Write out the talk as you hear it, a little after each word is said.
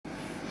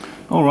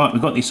Alright,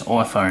 we've got this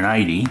iPhone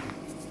 80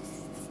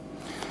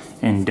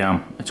 and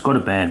it's got a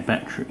bad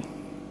battery.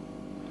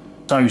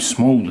 So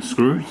small, the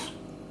screws.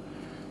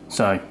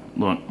 So,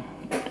 like,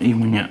 even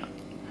when you...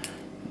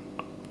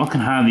 I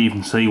can hardly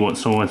even see what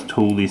size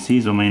tool this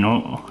is. I mean,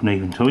 I couldn't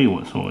even tell you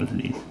what size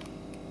it is.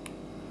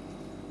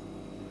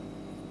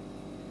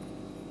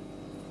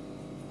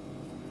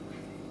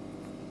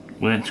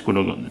 Well, that's good,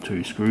 I got the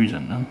 2 screws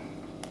undone.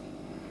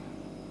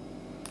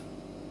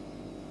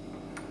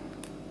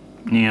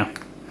 Now,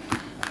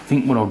 I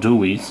think what I'll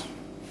do is,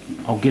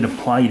 I'll get a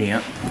plate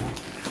out.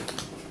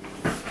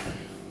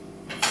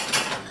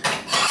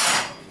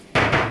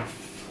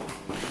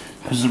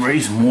 Because the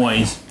reason why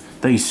is,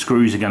 these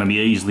screws are going to be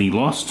easily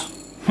lost.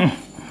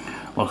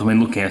 Like, I mean,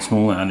 look how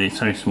small they are, they're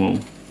so small.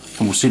 And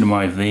we'll sit them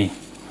over there.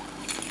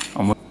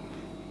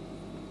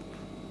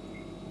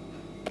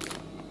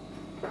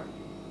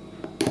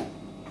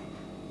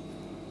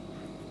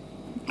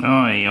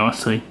 Oh yeah, I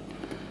see.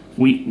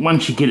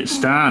 Once you get it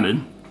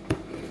started,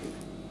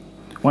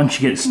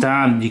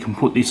 you can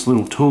put this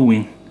little tool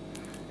in,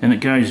 and it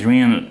goes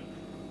around it.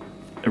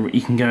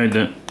 You can go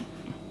the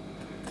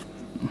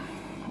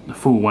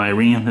full way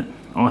around it.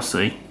 I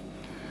see.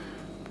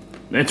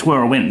 That's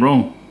where I went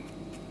wrong.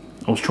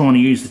 I was trying to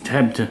use the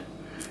tab to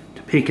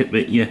pick it,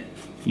 but you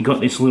got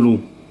this little.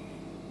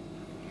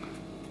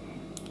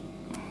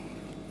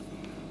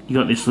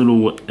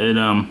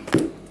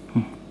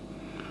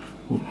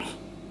 Whoops.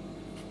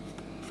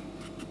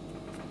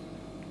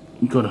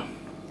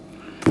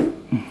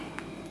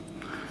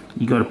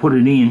 You gotta put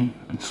it in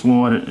and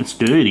slide it. It's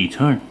dirty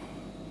too.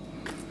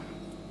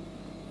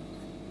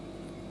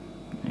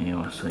 Yeah,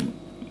 I see.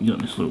 You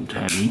got this little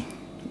tabby.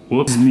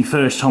 Whoops. This is my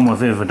first time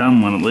I've ever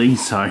done one of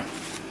these, so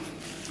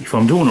if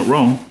I'm doing it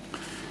wrong,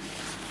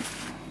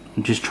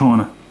 I'm just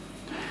trying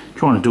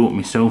to do it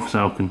myself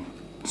so I can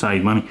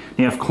save money.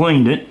 Now I've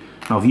cleaned it.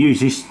 I've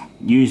used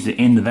the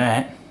end of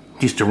that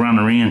just to run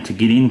around to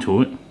get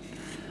into it.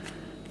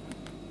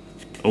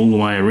 All the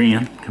way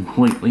around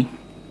completely.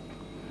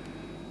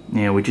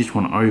 Now we just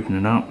want to open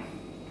it up.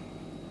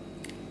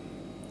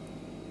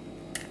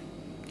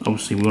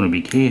 Obviously we want to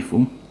be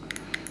careful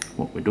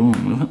what we're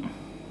doing with it.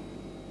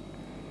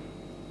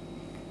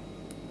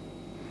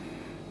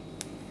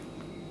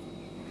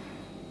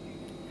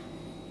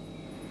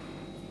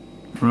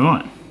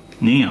 Right,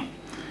 now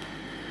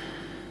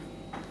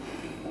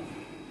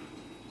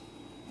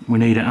we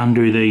need to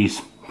undo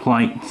these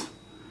plates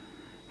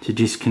to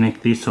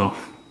disconnect this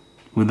off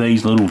with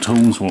these little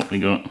tools what we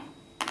got.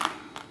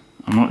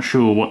 I'm not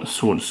sure what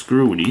sort of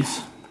screw it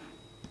is.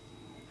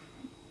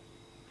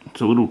 It's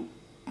a little,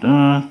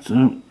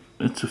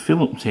 it's a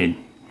Phillips head.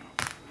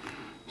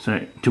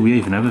 So, do we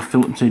even have a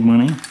Phillips head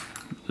one here?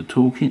 The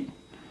toolkit?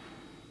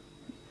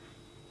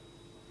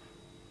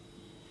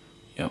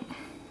 Yep.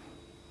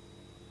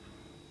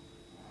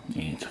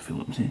 Yeah, it's a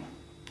Phillips head.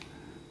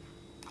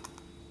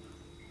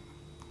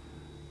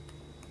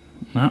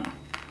 No.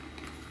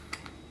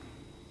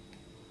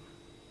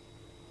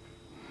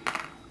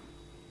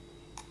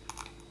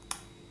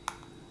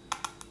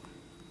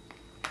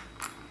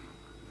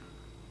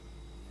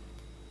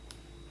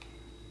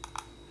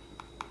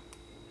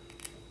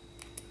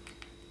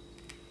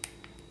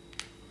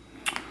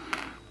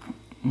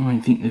 I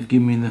don't think they've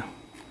given me the...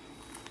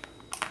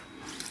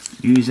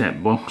 Use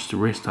that box to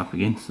rest up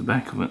against the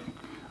back of it.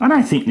 I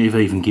don't think they've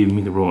even given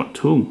me the right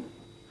tool.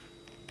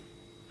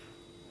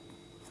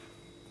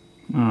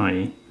 Oh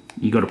yeah,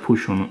 you got to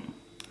push on it.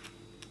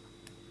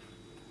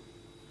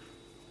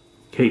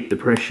 Keep the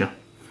pressure.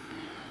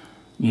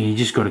 Yeah, you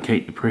just got to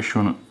keep the pressure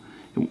on it.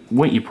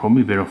 What you're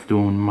probably better off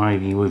doing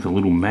maybe with a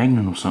little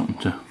magnet or something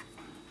to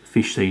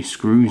fish these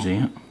screws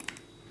out.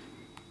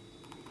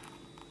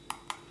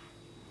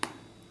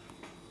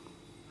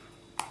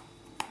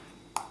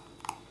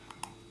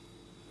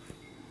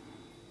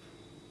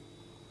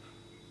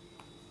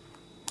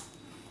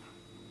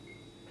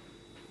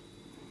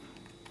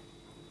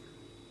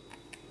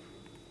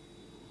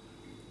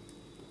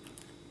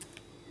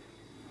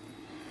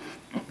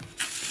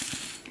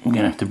 We're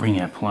going to have to bring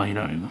our plate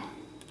over.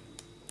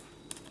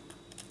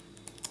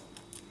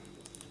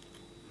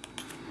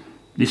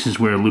 This is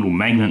where a little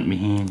magnet would be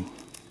handy.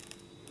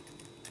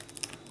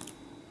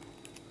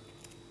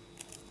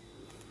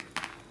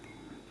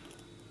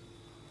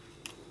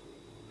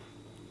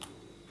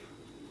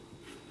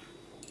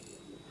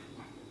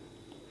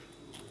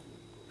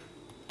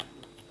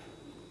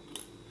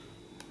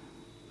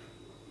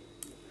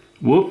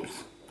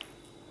 Whoops.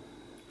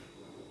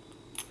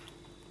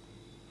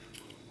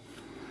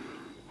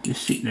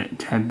 Just sit that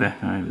tab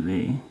back over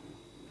there.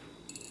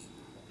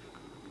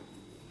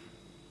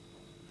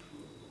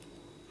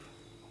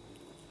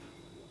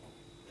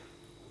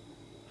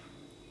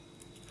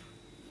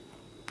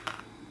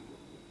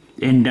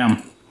 And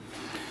I'm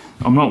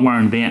not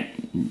worrying about,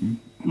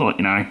 like,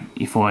 you know,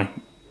 if I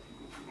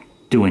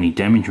do any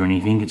damage or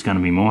anything, it's going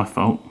to be my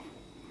fault.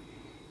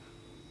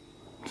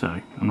 So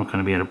I'm not going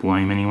to be able to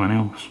blame anyone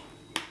else.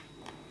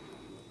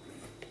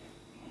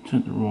 Is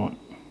that the right?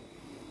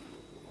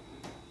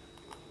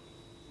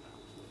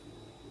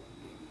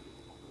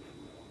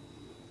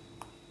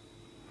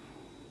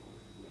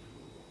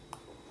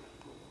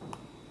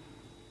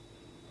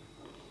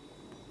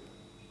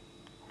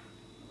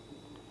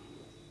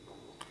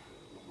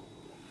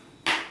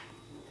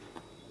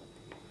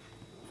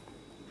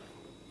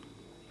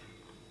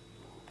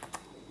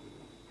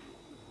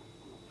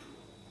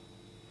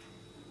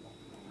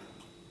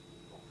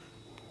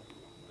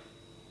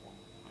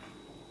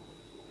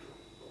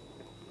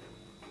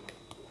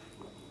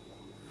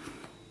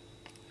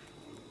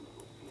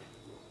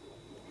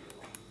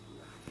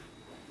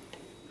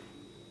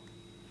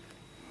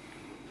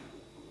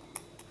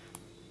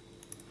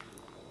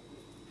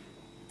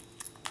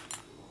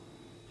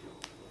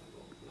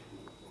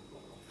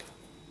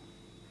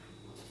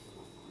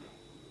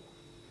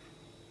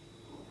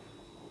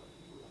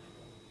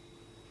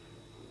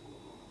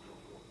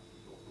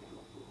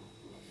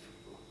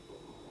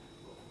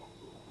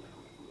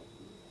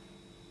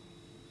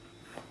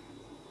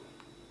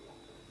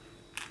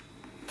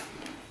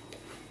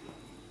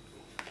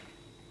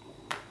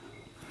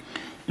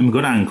 And we've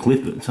got to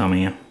unclip it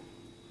somehow,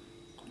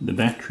 the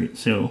battery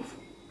itself.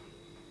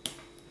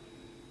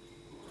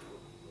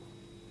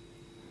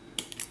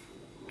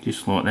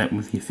 Just like that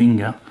with your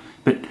finger.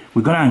 But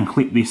we've got to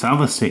unclip this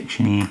other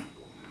section here.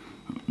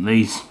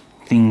 These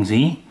things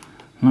here.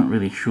 I'm not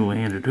really sure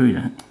how to do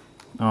that.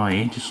 Oh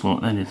yeah, just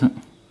like that, is it?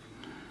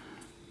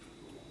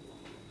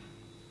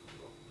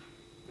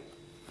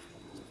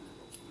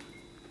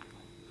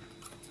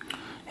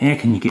 How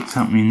can you get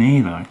something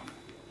in there though?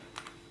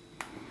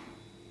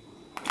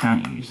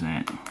 Can't use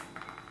that.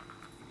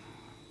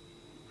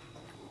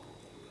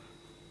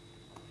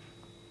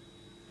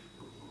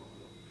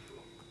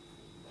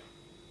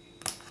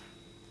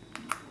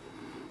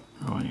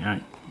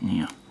 Rightio.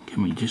 Now,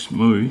 can we just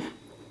move?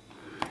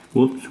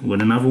 Whoops, we've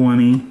got another one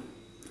here.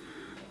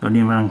 I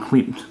never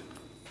unclipped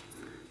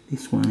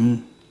this one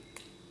here.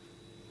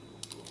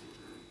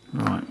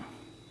 Right.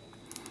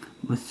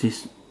 Let's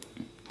just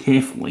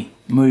carefully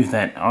move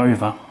that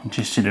over and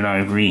just set it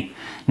over here.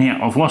 Now,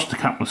 I've lost a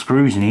couple of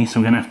screws in here, so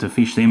I'm going to have to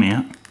fish them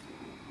out.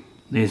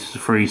 There's the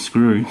 3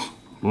 screws.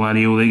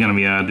 Bloody hell, they're going to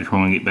be hard to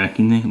try and get back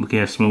in there. Look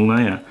how small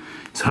they are.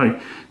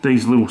 So,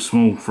 these little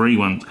small free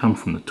ones come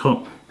from the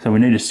top. So we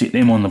need to set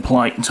them on the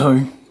plate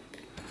too.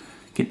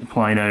 Get the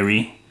plate over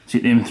here.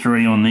 Set them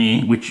 3 on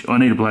there, which I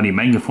need a bloody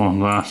magnifying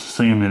glass to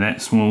see them, they're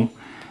that small.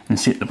 And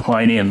set the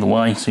plate out of the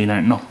way so you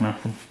don't knock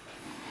nothing.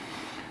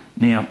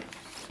 Now,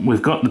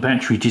 we've got the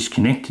battery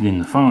disconnected in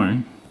the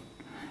phone,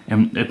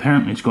 and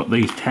apparently it's got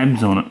these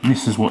tabs on it, and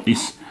this is what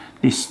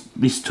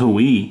this tool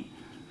here,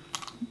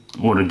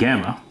 or to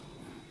gather,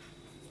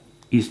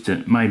 is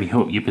to maybe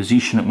help you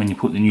position it when you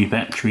put the new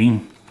battery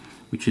in,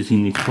 which is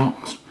in this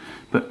box.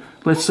 But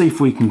let's see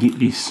if we can get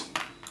these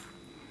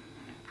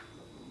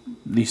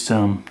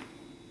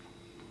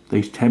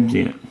tabs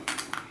out.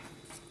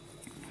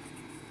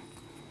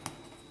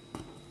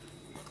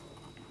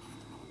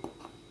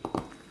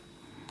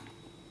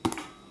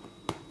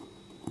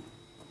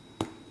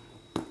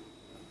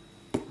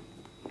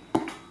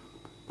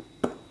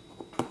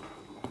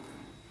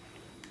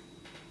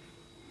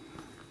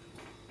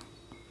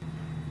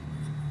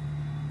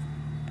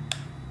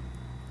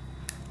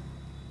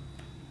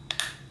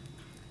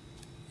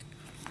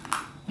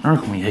 I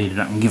reckon we heat it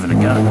up and give it a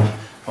go.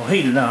 I'll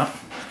heat it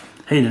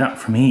up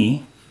from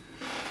here,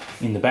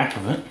 in the back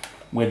of it,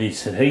 where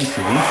this adhesive is,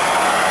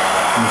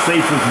 and we'll see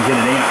if we can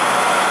get it out.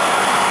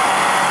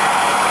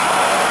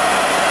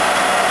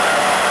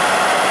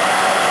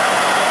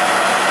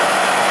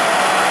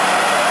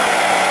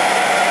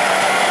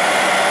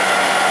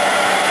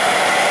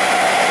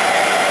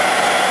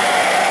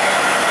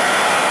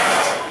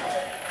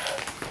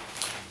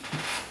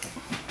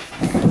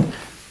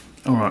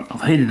 Alright,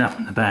 I've heated up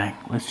in the back.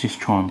 Let's just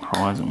try and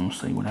prise it and we'll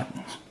see what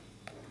happens.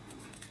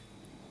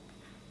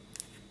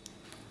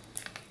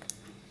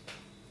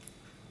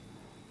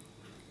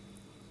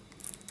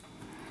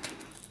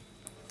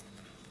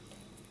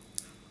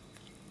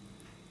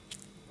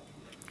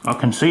 I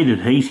can see the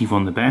adhesive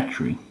on the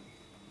battery,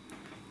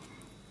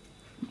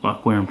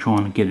 like where I'm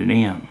trying to get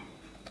it out.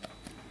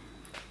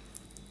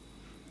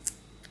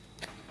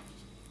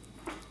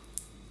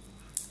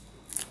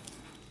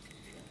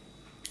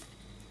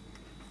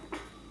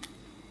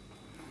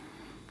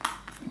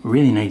 We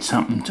really need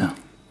something to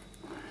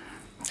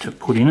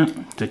put in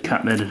it to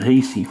cut that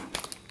adhesive,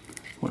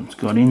 what it's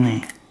got in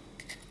there.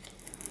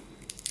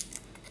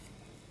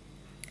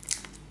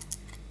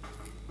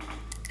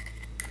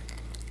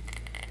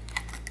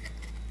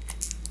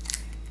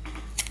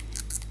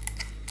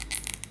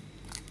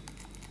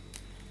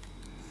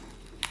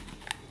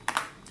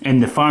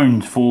 And the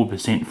phone's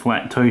 4%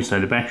 flat too, so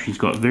the battery's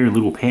got very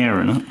little power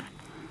in it.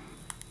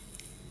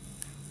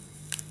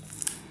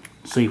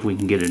 See if we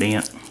can get it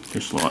out,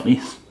 just like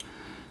this.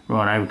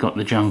 Right, we've got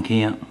the junk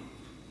out.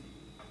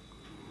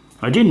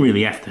 I didn't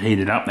really have to heat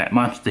it up that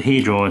much. The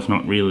hairdryer's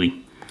not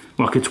really,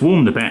 like, it's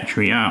warmed the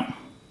battery up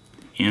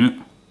in it.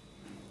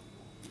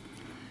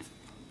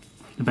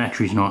 The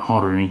battery's not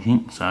hot or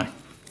anything, so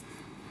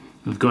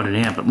we've got it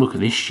out. But look at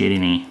this shit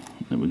in here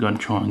that we've got to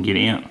try and get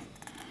out.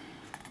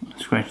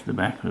 Scratch the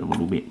back of it a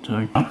little bit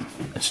too.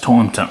 It's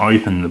time to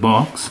open the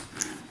box.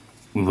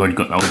 We've already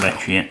got the old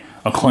battery out.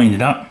 I cleaned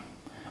it up.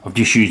 I've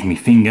just used my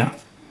finger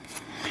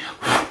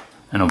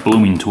and I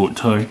blew into it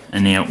too.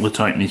 And now let's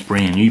open this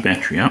brand new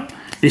battery up.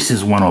 This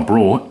is the one I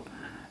brought.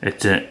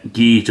 It's a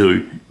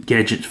GEARDO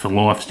Gadgets for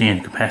Life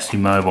standard capacity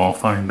mobile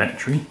phone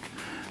battery.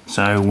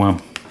 So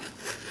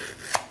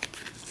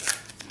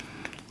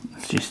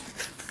let's just,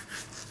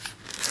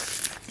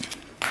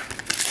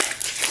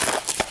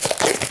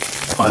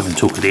 I haven't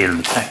took it out of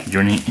the package or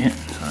anything yet,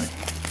 so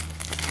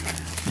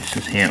this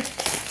is how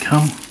it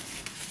comes.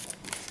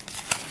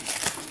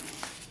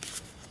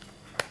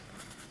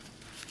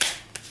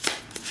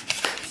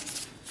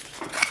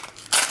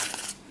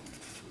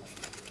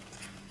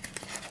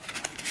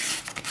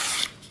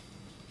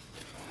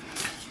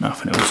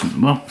 Nothing else in the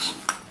box.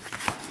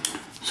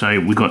 So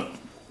we got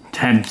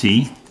tabs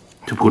here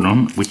to put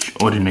on, which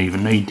I didn't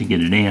even need to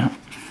get it out,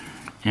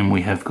 and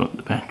we have got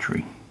the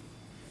battery.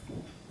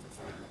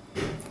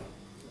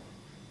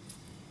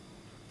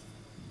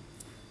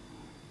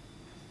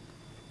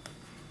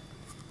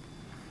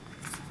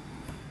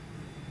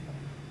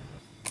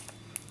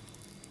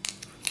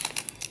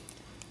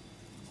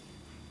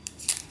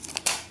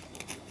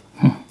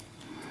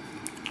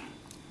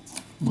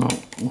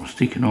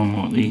 stick it on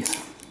like this.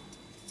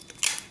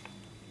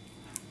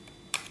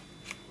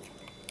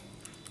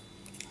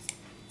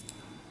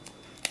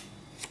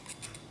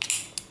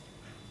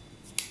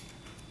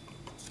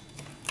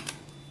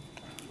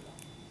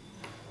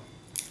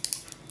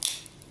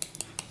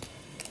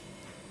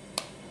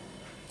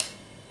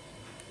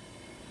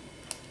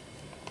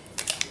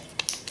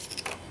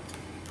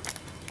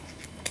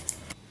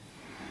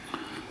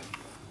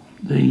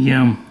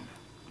 The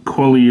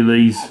quality of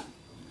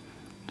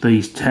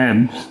these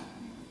tabs,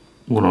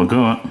 what I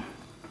got,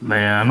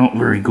 they are not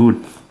very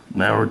good.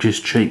 They were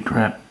just cheap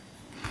crap.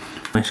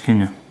 Less,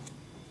 can you?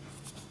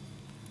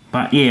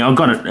 But yeah, I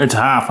got it. It's a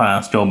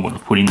half-assed job what I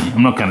put in there.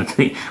 I'm not going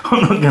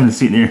to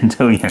sit there and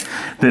tell you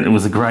that it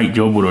was a great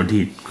job what I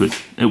did, because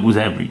it was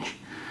average.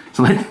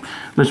 So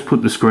let's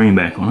put the screen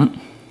back on it.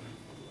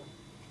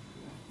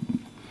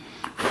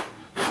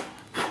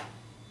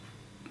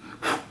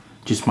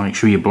 Just make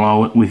sure you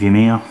blow it with your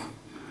mouth,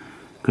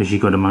 because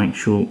you've got to make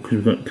sure, because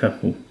we've got a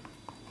couple.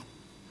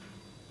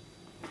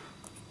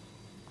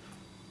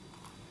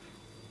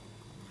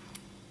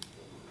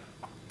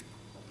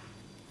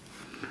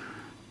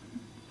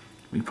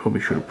 We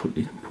probably should have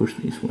pushed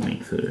this one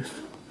in first.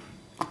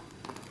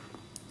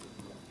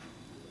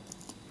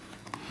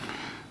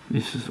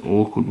 This is an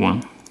awkward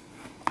one.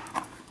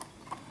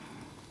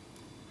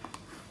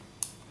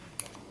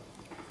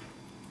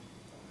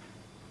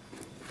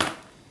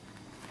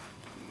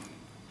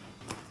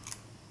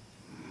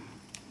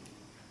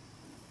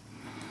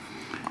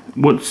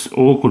 What's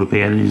awkward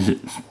about it is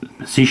its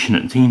position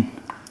it's in.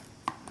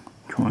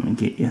 Trying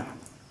to get you.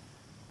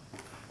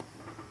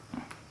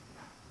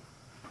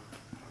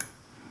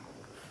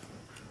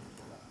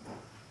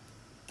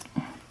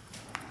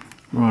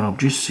 Right, I'll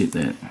just sit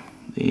that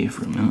there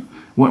for a minute.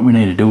 What we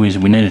need to do is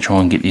we need to try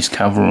and get this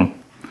cover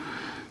on.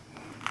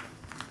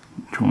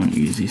 Try and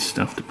use this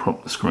stuff to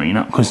prop the screen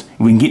up, because if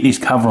we can get this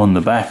cover on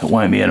the back, it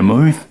won't be able to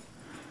move.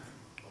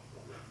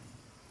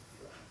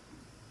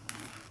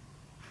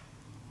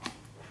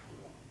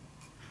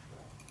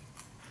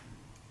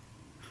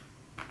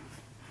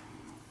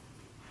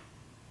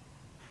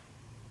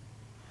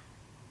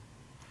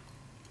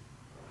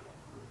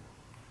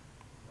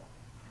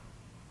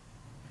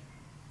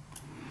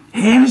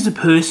 How does the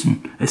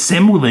person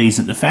assemble these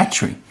at the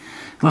factory?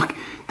 Like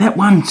that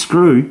one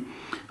screw,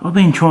 I've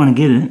been trying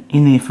to get it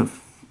in there for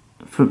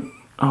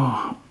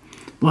oh,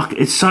 like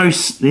they're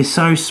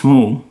so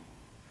small.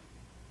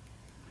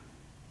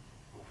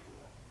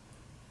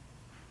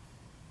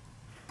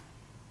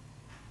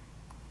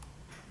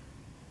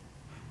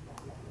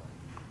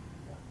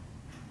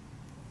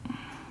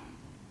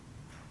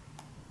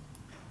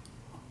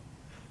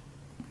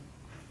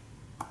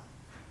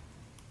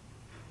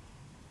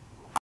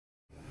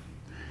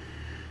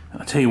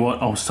 I tell you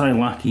what, I was so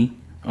lucky.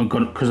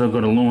 Because I've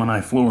got a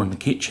lino floor in the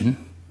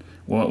kitchen,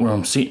 right where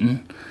I'm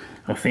sitting.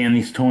 I found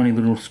this tiny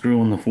little screw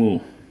on the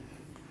floor.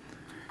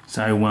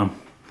 So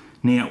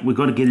now we've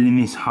got to get it in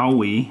this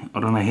hole here. I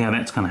don't know how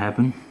that's going to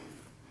happen,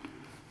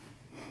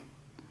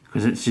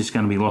 because it's just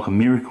going to be like a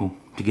miracle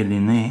to get it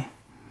in there.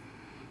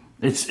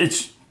 It's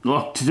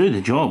like, to do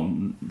the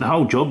job. The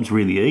whole job's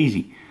really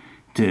easy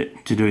to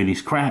do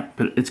this crap,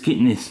 but it's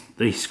getting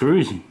these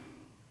screws in.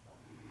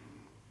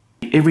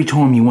 Every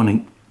time you want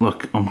to,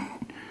 like,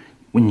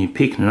 when you're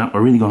picking it up, I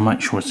really got to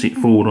make sure I sit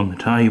forward on the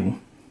table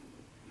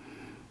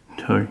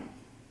too.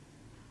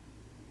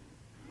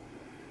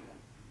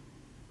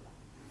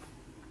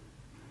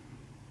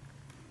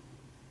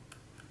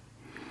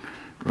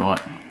 Right,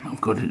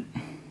 I've got it.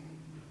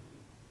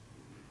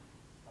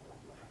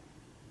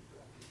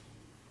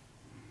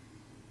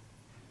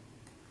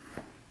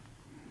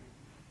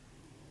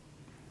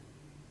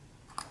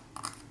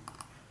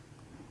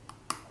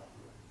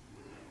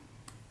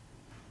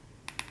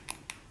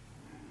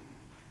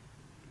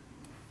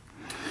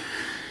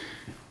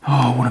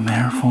 Oh, what a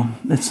marathon.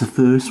 That's the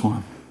first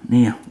one.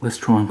 Now, let's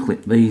try and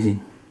clip these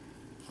in.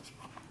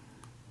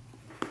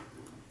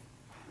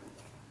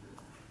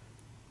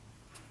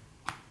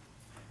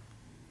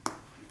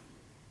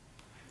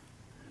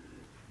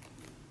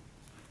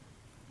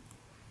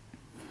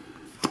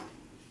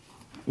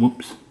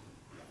 Whoops.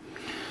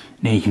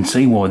 Now you can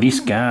see why this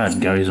guard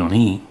goes on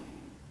here.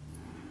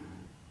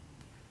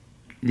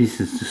 This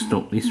is to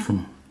stop this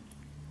from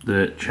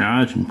the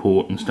charging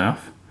port and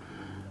stuff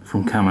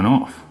from coming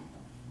off.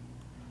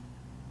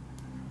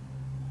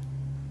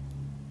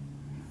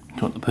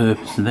 What the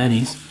purpose of that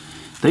is.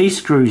 These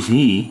screws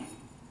here,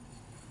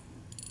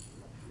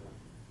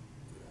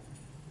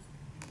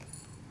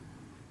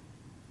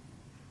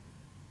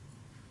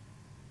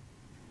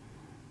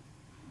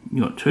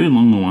 you got two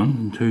longer ones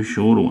and two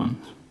shorter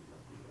ones.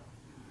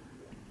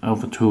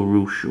 Over two are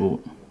real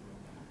short.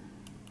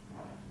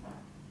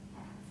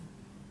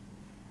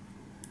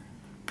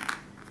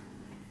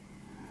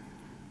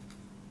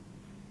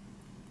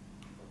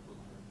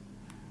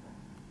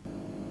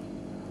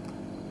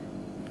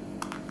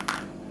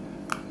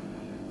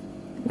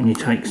 When you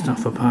take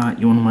stuff apart,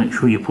 you want to make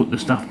sure you put the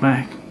stuff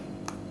back.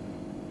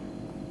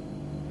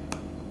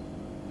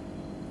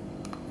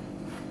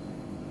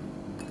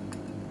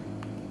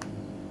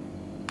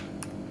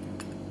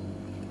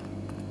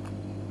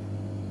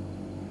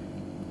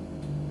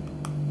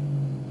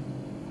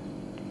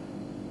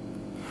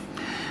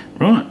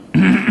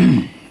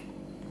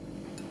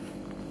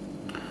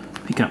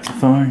 pick up the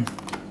phone,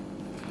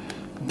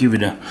 give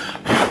it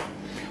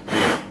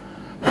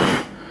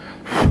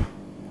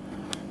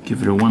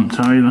a once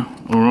over.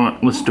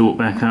 Alright, let's do it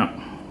back up.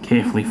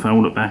 Carefully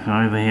fold it back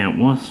over how it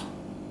was.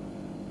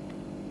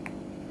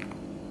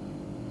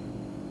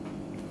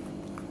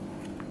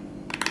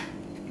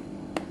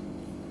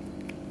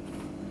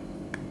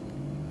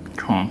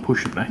 Try and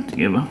push it back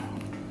together.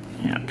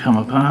 Now come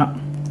apart.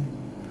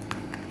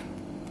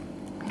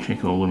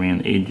 Check all around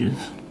the edges.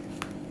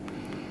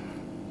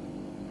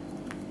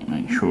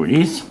 Make sure it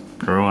is.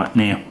 Alright,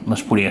 now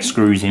let's put our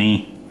screws in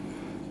here.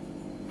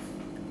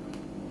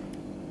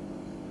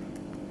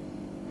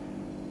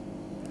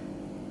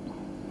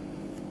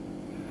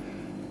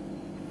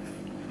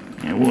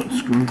 Now what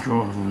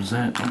screwdriver was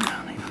that? I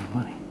can't even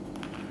bloody.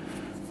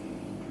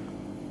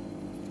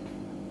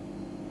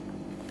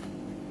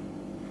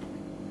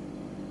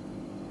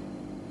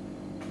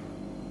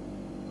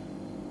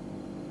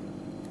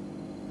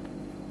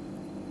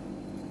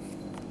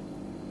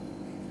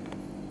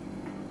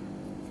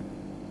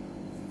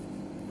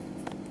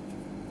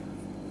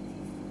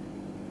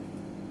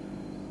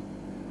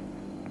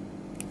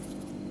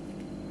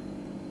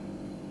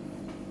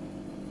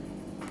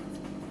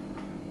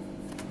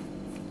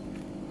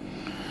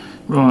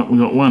 Right, we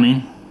got one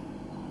in.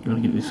 Got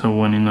to get this other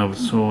one in the other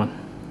side.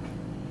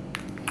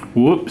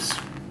 Whoops.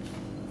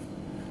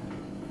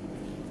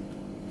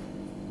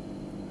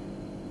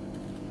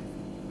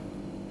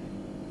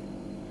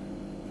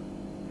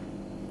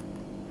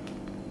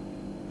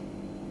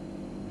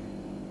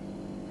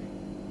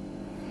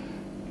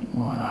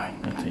 Right,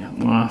 that's our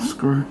last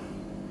screw.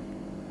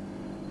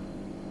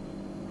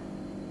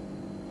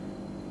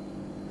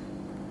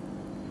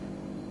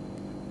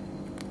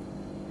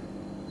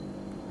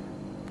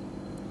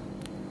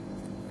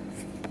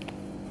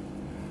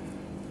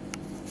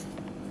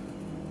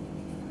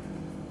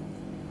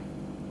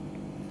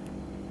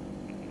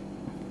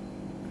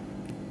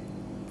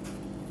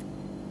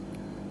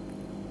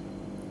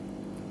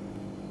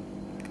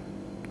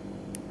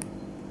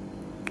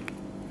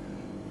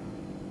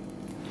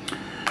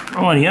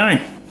 Rightio.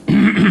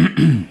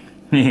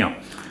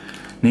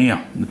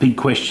 now the big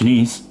question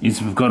is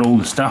we've got all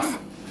the stuff,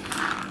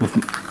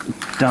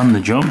 we've done the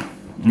job.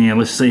 Now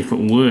let's see if it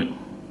will work.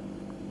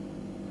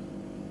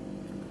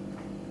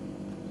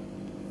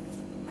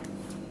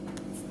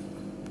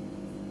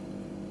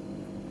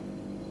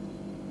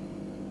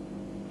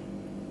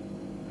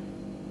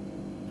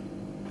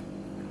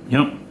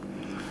 Yep,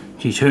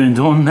 she turns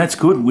on. That's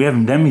good. We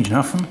haven't damaged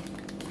nothing.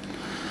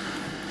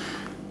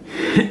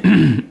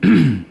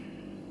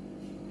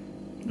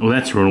 Well,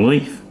 that's a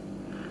relief.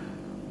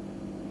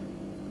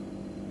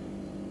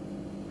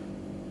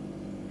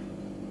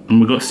 And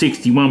we've got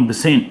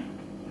 61%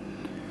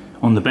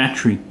 on the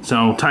battery. So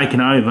I'll take it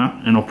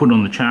over and I'll put it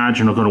on the charge,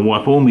 and I've got to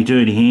wipe all my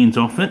dirty hands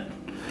off it.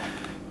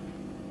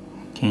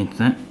 Cancel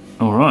that.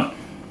 Alright.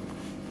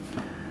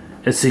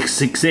 It's a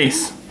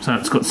success. So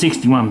it's got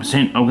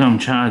 61%. I'll go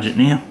and charge it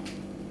now.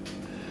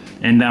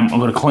 And I've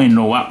got to clean it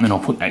all up, and then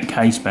I'll put that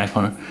case back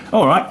on it.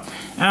 Alright.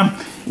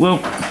 Well,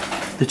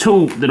 the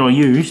tool that I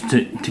used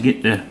to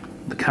get the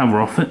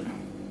cover off it,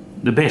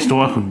 the best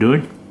I could do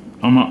it.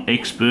 I'm not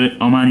expert,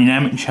 I'm only an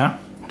amateur.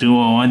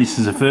 This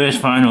is the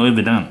first phone I've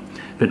ever done.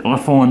 But I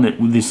find that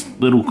with this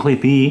little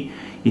clip here,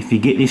 if you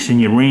get this and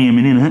you're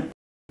ramming in it,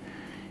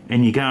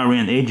 and you go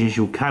around the edges,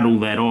 you'll cut all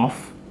that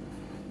off,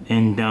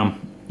 and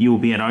you'll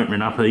be able to open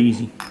it up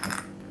easy.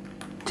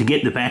 To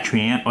get the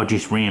battery out, I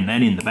just rammed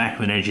that in the back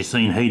of it, as you've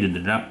seen, heated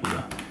it up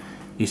with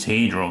this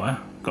hairdryer.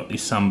 Got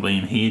this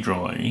Sunbeam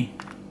hairdryer here.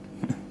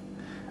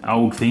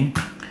 Old thing,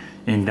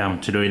 and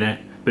to do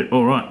that. But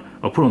alright,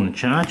 I'll put on the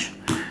charge.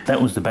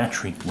 That was the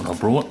battery what I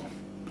brought.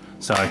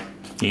 So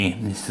yeah,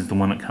 this is the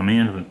one that come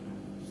out of it.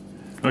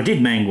 I did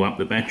mangle up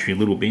the battery a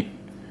little bit.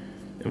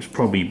 It was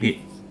probably a bit,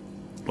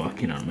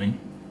 like, you know what I mean.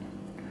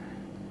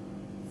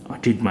 I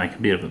did make a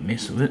bit of a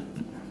mess of it.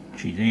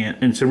 She's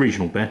out, and it's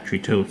original battery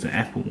too. It's an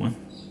Apple one.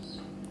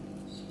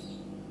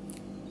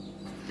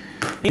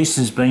 This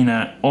has been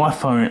an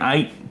iPhone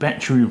 8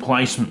 battery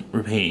replacement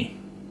repair.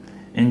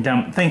 And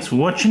thanks for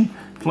watching.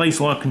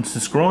 Please like and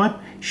subscribe,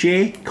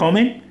 share,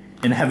 comment,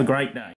 and have a great day.